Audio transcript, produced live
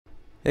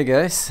Hey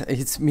guys,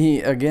 it's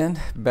me again,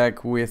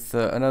 back with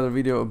another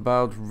video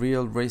about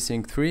Real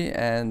Racing 3,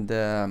 and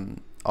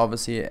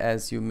obviously,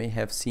 as you may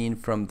have seen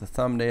from the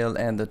thumbnail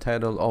and the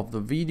title of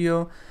the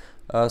video,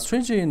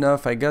 strangely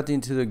enough, I got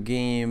into the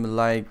game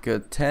like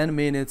 10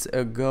 minutes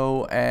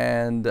ago,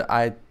 and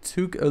I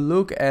took a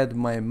look at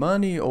my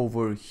money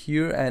over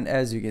here, and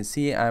as you can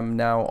see, I'm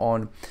now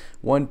on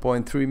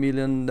 1.3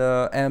 million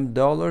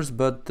dollars,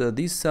 but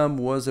this sum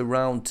was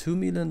around $2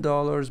 million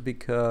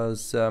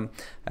because I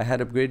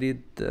had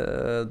upgraded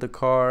the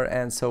car,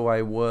 and so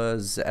I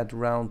was at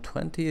around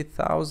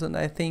 20,000,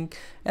 I think,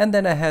 and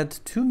then I had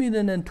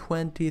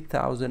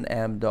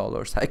 2,020,000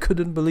 dollars. I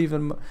couldn't believe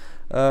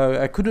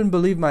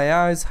my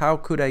eyes. How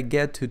could I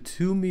get to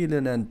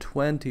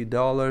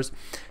 $2,020?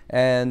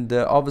 And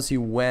obviously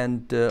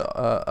went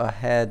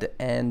ahead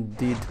and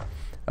did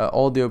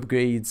all the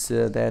upgrades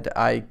that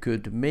I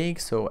could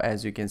make. So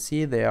as you can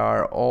see, they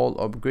are all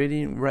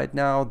upgrading right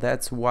now.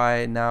 That's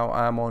why now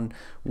I'm on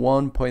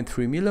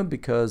 1.3 million,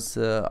 because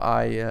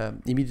I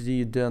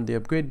immediately done the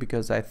upgrade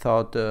because I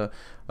thought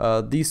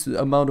this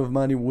amount of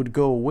money would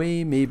go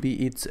away.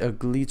 Maybe it's a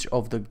glitch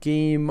of the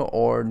game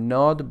or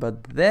not,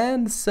 but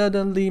then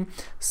suddenly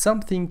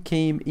something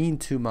came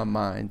into my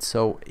mind.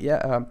 So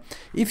yeah,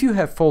 if you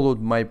have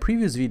followed my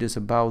previous videos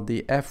about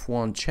the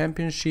F1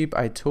 championship,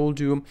 I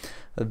told you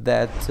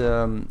that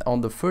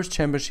on the first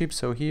championship,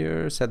 so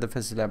here, set the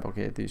fastest lap,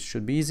 okay, this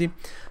should be easy.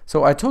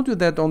 So I told you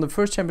that on the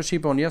first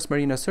championship on Yas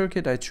Marina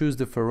circuit, I choose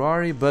the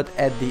Ferrari, but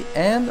at the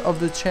end of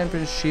the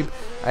championship,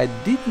 I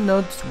did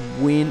not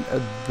win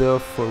the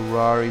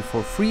Ferrari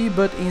for free,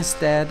 but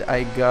instead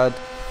I got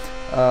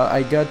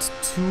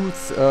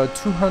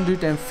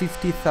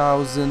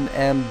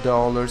 250,000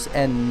 dollars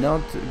and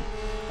not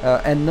the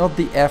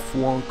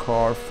F1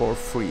 car for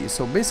free.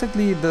 So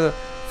basically, the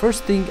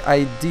first thing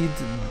I did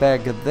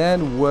back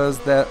then was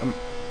that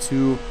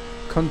to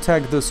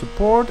contact the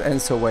support,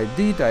 and so I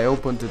did. I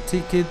opened a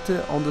ticket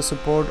on the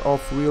support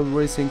of Real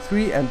Racing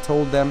 3 and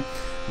told them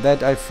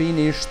that I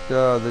finished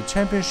the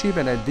championship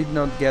and I did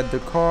not get the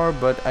car,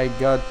 but I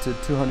got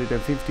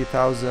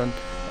 250,000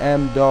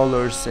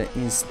 dollars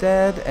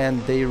instead,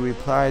 and they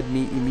replied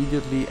me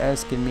immediately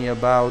asking me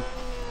about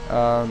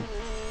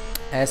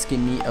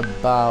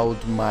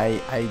my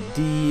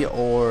ID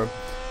or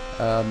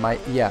my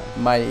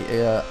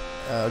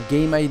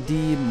game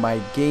ID, my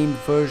game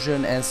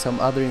version, and some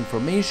other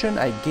information.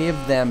 I gave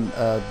them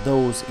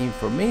those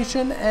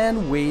information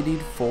and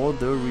waited for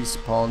the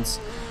response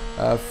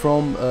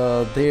from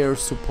their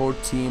support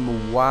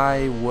team.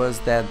 Why was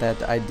that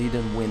I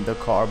didn't win the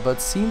car?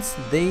 But since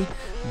they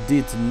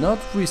did not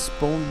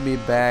respond me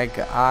back,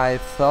 I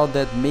thought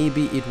that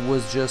maybe it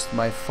was just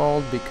my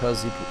fault,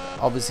 because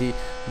obviously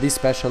these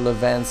special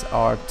events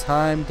are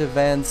timed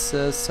events,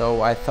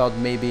 so I thought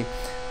maybe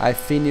I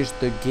finished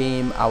the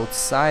game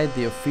outside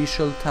the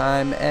official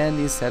time, and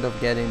instead of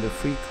getting the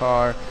free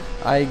car,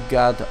 I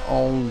got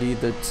only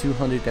the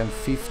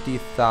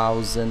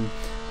 250,000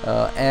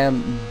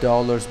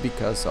 dollars,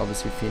 because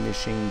obviously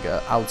finishing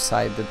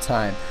outside the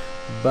time.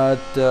 But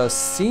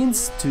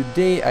since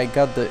today I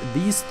got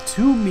these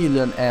 2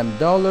 million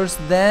dollars,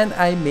 then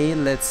I made,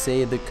 let's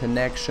say, the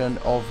connection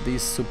of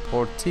this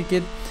support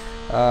ticket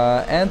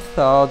and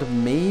thought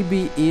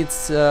maybe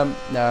it's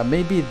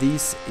maybe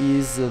this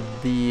is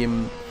the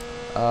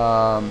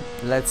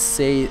let's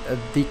say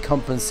the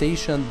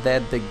compensation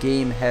that the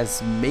game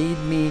has made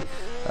me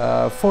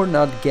for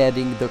not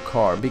getting the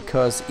car.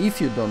 Because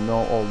if you don't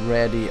know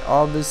already,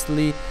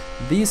 obviously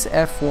these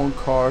F1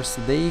 cars,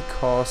 they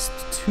cost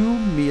 2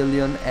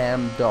 million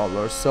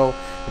dollars, so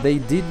they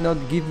did not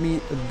give me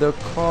the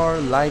car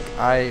like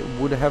I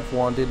would have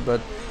wanted.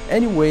 But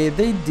anyway,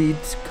 they did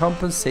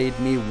compensate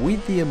me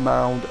with the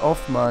amount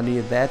of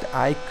money that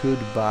I could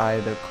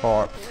buy the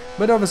car.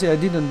 But obviously I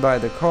didn't buy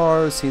the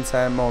car. Since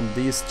I'm on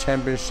this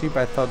championship,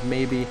 I thought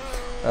maybe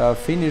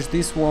finish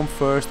this one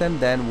first, and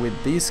then with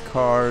this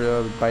car,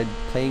 by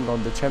playing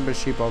on the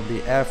championship of the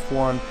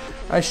F1,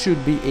 I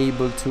should be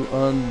able to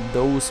earn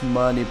those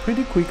money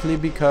pretty quickly,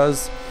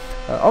 because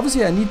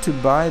obviously I need to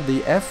buy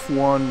the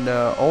F1,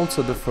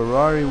 also the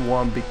Ferrari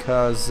one,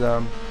 because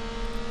I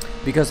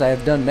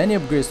have done many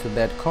upgrades to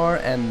that car,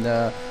 and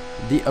the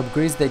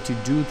upgrades that you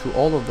do to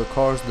all of the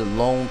cars, the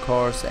loan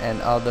cars and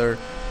other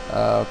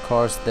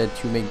cars that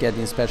you may get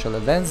in special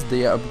events,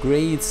 the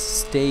upgrades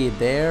stay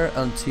there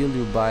until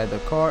you buy the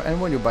car, and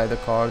when you buy the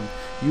car,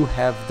 you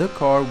have the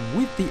car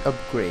with the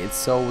upgrades.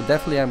 So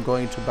definitely I'm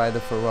going to buy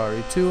the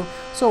Ferrari too,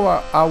 so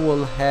I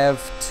will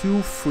have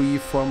 2 free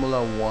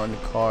Formula 1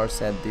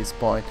 cars at this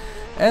point.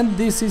 And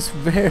this is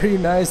very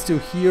nice to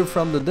hear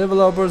from the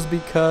developers,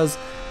 because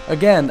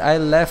again, I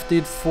left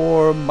it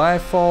for my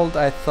fault.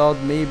 I thought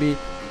maybe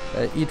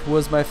it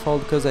was my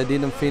fault because I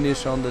didn't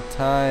finish on the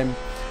time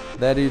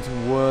that it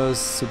was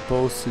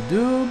supposed to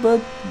do.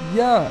 But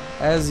yeah,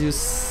 as you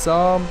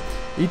saw,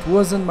 it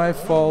wasn't my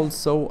fault,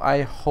 so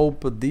I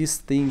hope this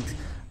thing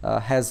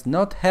has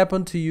not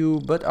happened to you.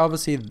 But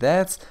obviously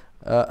that's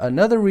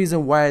another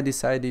reason why I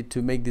decided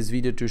to make this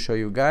video, to show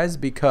you guys,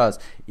 because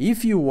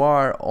if you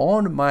are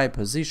on my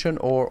position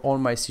or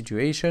on my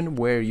situation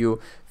where you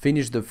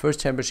finished the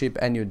first championship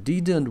and you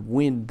didn't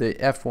win the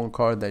F1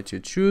 car that you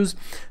choose,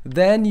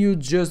 then you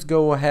just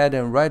go ahead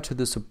and write to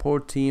the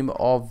support team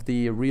of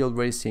the Real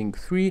Racing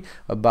 3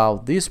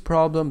 about this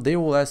problem. They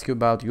will ask you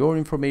about your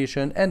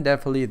information, and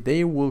definitely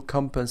they will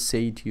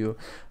compensate you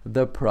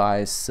the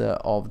price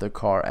of the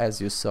car, as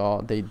you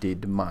saw they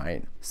did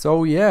mine.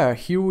 So yeah,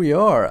 here we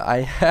are.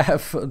 I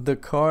have the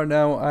car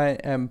now I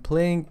am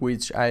playing,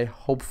 which I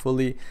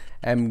hopefully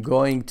am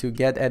going to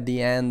get at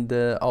the end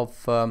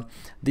of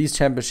this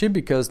championship,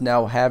 because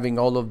now having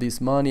all of this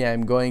money,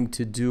 I'm going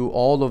to do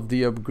all of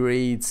the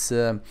upgrades,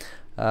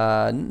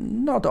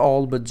 not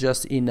all, but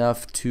just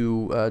enough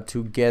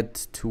to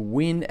get to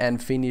win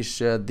and finish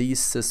this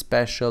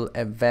special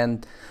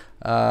event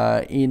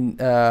in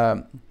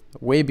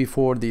way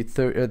before the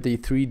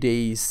 3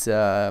 days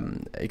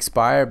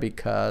expire,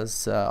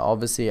 because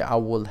obviously I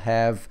will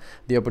have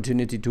the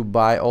opportunity to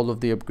buy all of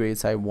the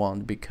upgrades I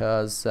want,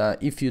 because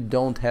if you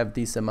don't have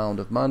this amount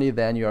of money,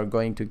 then you are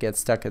going to get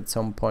stuck at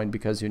some point,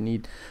 because you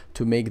need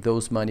to make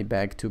those money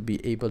back to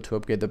be able to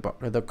upgrade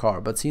the car.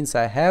 But since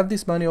I have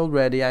this money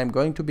already, I'm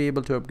going to be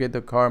able to upgrade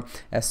the car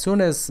as soon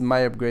as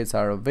my upgrades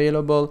are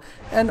available,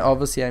 and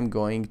obviously I'm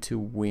going to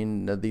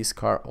win this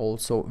car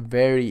also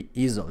very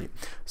easily.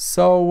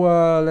 So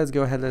let's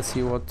go ahead, let's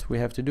see what we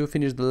have to do.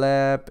 Finish the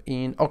lap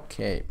in,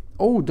 okay.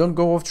 Oh, don't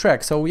go off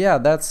track. So yeah,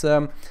 that's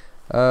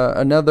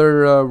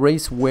another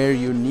race where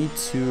you need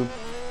to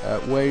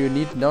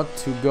not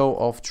to go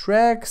off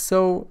track.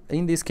 So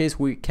in this case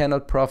we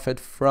cannot profit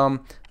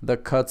from the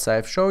cuts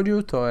I've showed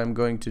you, so I'm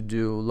going to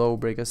do low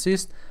brake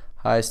assist,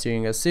 high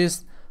steering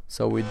assist,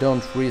 so we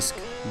don't risk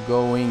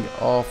going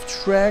off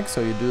track.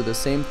 So you do the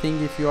same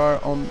thing if you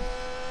are on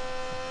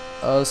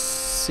a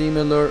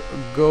similar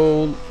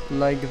goal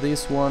like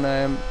this one I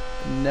am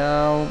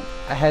now.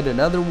 I had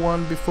another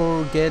one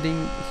before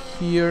getting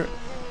here,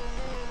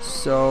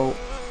 so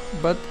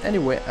but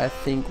anyway, I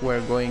think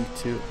we're going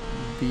to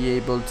be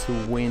able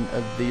to win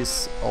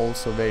this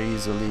also very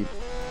easily,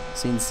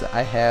 since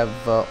I have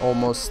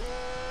almost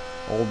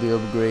all the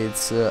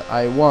upgrades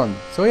I want.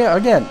 So yeah,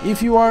 again,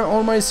 if you are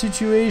on my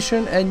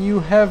situation and you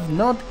have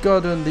not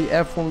gotten the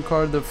F1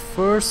 car, the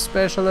first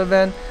special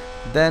event,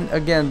 then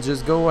again,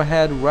 just go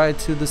ahead, write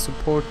to the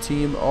support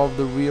team of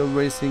the Real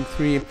Racing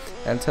 3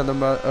 and tell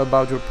them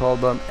about your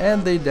problem,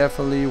 and they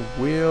definitely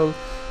will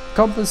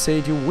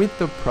compensate you with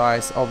the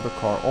price of the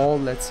car, or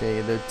let's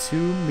say the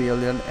 $2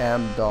 million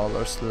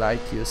like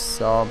you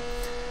saw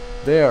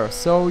there.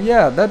 So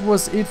yeah, that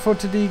was it for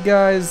today,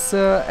 guys.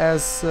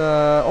 As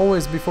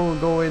always, before we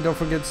go away, don't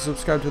forget to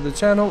subscribe to the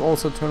channel,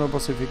 also turn on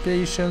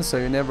notifications so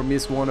you never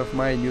miss one of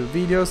my new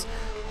videos.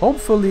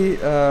 Hopefully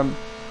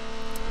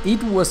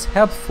it was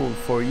helpful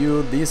for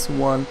you, this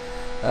one,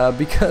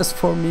 because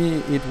for me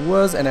it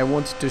was, and I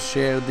wanted to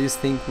share this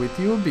thing with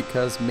you,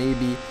 because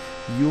maybe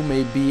you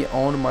may be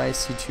on my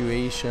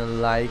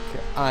situation like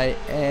I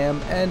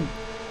am, and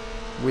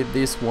with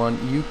this one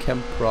you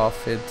can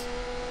profit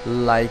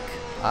like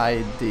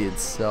I did.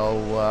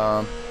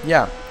 So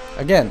yeah,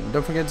 again,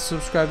 don't forget to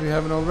subscribe if you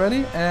haven't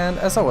already, and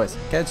as always,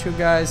 catch you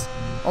guys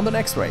on the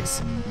next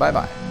race. Bye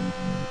bye.